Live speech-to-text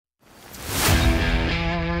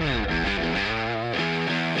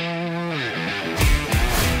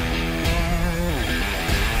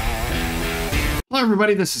Hello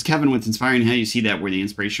everybody, this is Kevin with Inspiring How You See That. We're the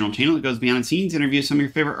inspirational channel that goes behind the scenes, interviews some of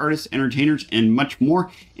your favorite artists, entertainers, and much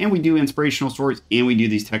more. And we do inspirational stories, and we do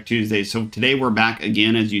these Tech Tuesdays. So today we're back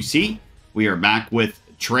again, as you see. We are back with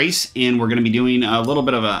Trace, and we're going to be doing a little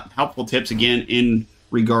bit of a helpful tips again in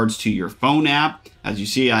regards to your phone app. As you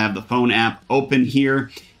see, I have the phone app open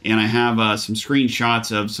here, and I have some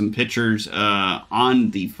screenshots of some pictures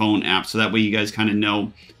on the phone app, so that way you guys kind of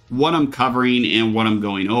know what I'm covering and what I'm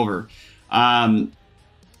going over.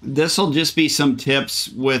 This will just be some tips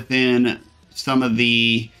within some of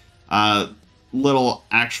the little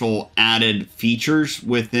actual added features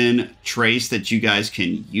within Trace that you guys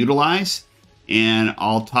can utilize, and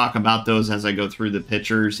I'll talk about those as I go through the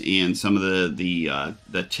pictures and some of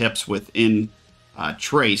the tips within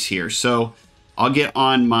Trace here. So I'll get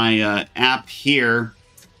on my app here.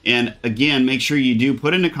 And again, make sure you do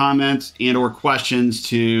put in the comments and or questions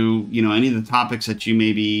to, any of the topics that you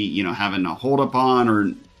may be, having a hold up on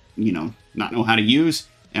or, not know how to use.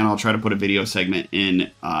 And I'll try to put a video segment in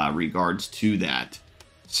regards to that.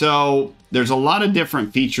 So there's a lot of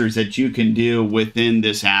different features that you can do within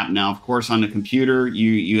this app. Now, of course, on the computer,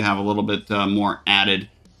 you have a little bit more added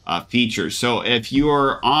features. So if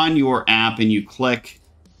you're on your app and you click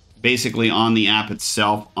basically on the app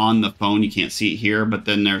itself on the phone, you can't see it here, but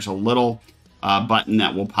then there's a little button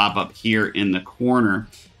that will pop up here in the corner,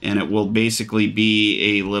 and it will basically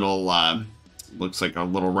be a little looks like a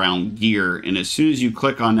little round gear. And as soon as you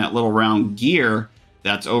click on that little round gear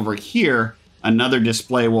that's over here, another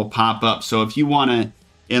display will pop up. So if you want to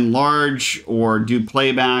enlarge or do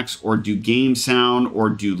playbacks or do game sound or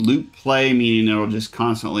do loop play, meaning it'll just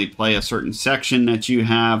constantly play a certain section that you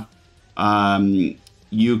have,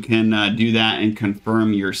 you can do that and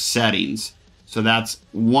confirm your settings. So that's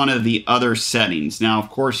one of the other settings. Now, of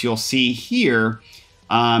course, you'll see here,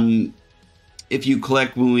 if you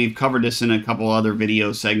click, when we've covered this in a couple other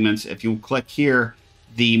video segments, if you click here,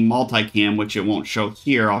 the multicam, which it won't show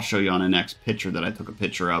here, I'll show you on the next picture that I took a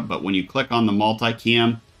picture of. But when you click on the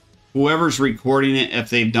multicam, whoever's recording it, if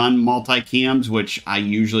they've done multicams, which I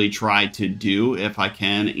usually try to do if I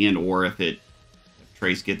can, and or if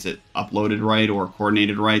Trace gets it uploaded right or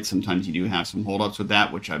coordinated right. Sometimes you do have some holdups with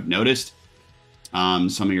that, which I've noticed.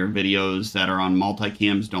 Some of your videos that are on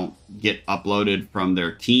multicams don't get uploaded from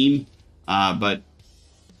their team. But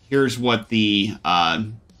here's what the,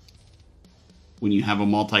 when you have a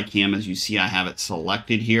multicam, as you see, I have it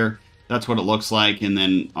selected here. That's what it looks like. And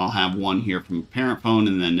then I'll have one here from a parent phone,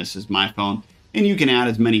 and then this is my phone. And you can add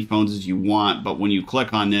as many phones as you want, but when you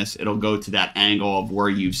click on this, it'll go to that angle of where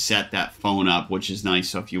you've set that phone up, which is nice.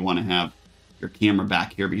 So if you want to have your camera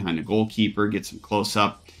back here behind the goalkeeper, get some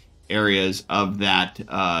close-up areas of that,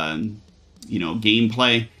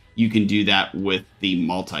 gameplay, you can do that with the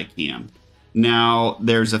multicam. Now,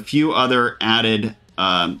 there's a few other added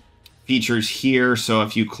features here. So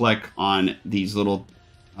if you click on these little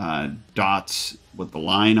dots with the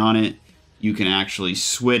line on it, you can actually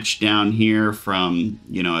switch down here from,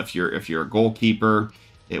 if you're a goalkeeper,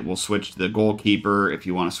 it will switch to the goalkeeper. If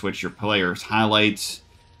you want to switch your player's highlights,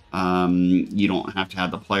 you don't have to have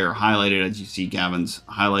the player highlighted. As you see, Gavin's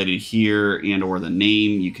highlighted here, and or the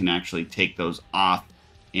name, you can actually take those off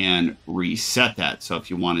and reset that. So if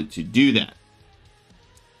you wanted to do that.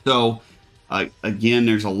 So again,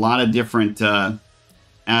 there's a lot of different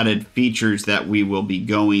added features that we will be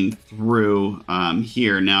going through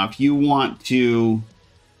here. Now, if you want to,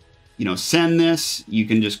 send this, you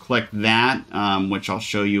can just click that, which I'll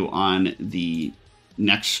show you on the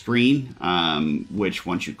next screen, which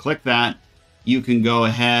once you click that, you can go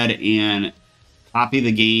ahead and copy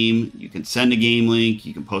the game. You can send a game link.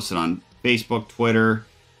 You can post it on Facebook, Twitter,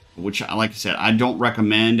 which, like I said, I don't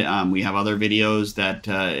recommend. We have other videos that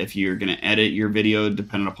if you're going to edit your video,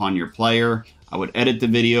 depending upon your player, I would edit the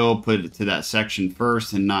video, put it to that section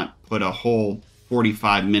first, and not put a whole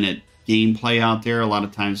 45-minute gameplay out there. A lot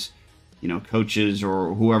of times, coaches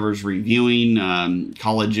or whoever's reviewing,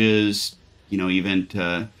 colleges,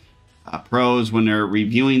 even pros, when they're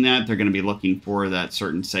reviewing that, they're going to be looking for that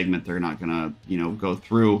certain segment. They're not going to, go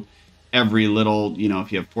through every little,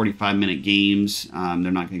 if you have 45-minute games, they're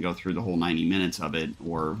not going to go through the whole 90 minutes of it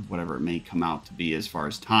or whatever it may come out to be as far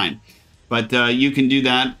as time. But you can do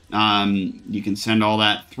that. You can send all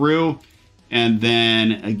that through. And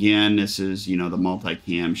then, again, this is, the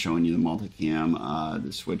multicam, showing you the multicam,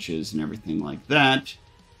 the switches and everything like that.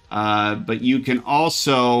 But you can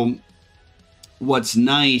also, what's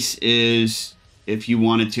nice is if you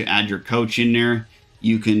wanted to add your coach in there,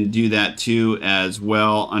 you can do that too as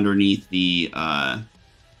well underneath the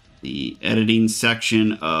editing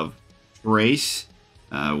section of Trace,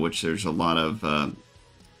 which there's a lot of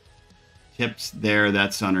tips there.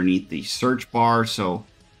 That's underneath the search bar. So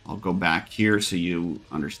I'll go back here so you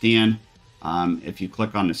understand. If you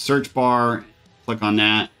click on the search bar, click on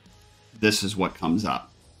that, this is what comes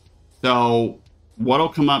up. So what'll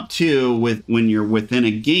come up too when you're within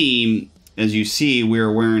a game, as you see,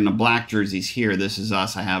 we're wearing the black jerseys here. This is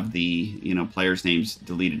us. I have the players' names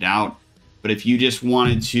deleted out. But if you just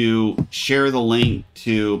wanted to share the link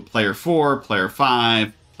to player 4, player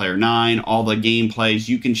 5, player 9, all the gameplays,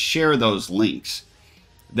 you can share those links.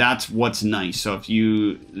 That's what's nice. So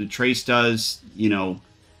if Trace does,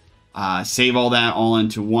 save all that all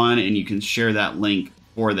into one, and you can share that link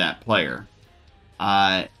for that player.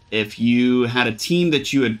 If you had a team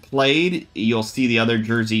that you had played, you'll see the other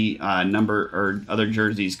jersey number or other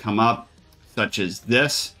jerseys come up, such as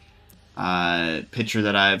this picture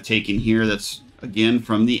that I have taken here. That's again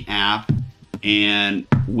from the app, and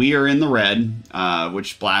we are in the red,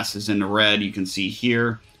 which Blast is in the red. You can see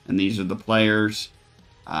here, and these are the players.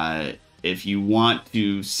 If you want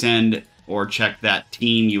to send or check that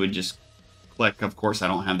team, you would just click. Of course, I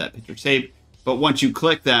don't have that picture saved, but once you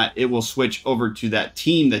click that, it will switch over to that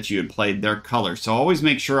team that you had played, their color. So always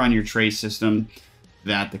make sure on your Trace system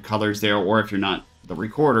that the color's there, or if you're not the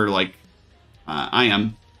recorder like I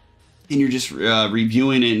am, and you're just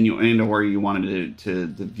reviewing it or you wanted to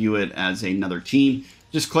view it as another team,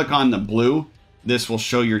 just click on the blue. This will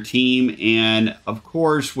show your team. And of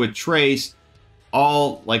course, with Trace,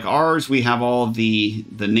 all like ours, we have all of the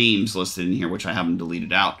names listed in here, which I haven't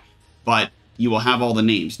deleted out, but you will have all the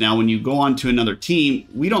names. Now, when you go on to another team,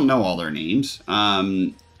 we don't know all their names.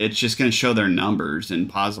 It's just going to show their numbers, and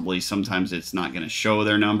possibly sometimes it's not going to show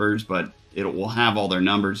their numbers, but it will have all their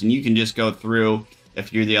numbers. And you can just go through,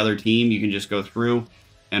 if you're the other team, you can just go through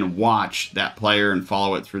and watch that player and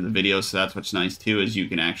follow it through the video. So that's what's nice too, is you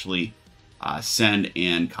can actually send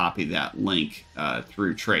and copy that link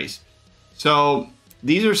through Trace. So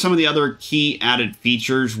these are some of the other key added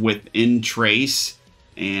features within Trace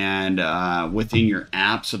and within your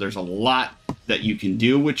app. So there's a lot that you can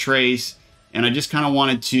do with Trace. And I just kind of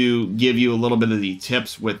wanted to give you a little bit of the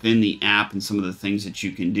tips within the app and some of the things that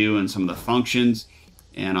you can do and some of the functions.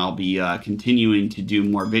 And I'll be continuing to do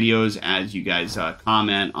more videos as you guys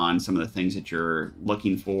comment on some of the things that you're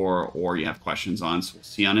looking for or you have questions on. So we'll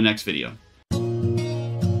see you on the next video.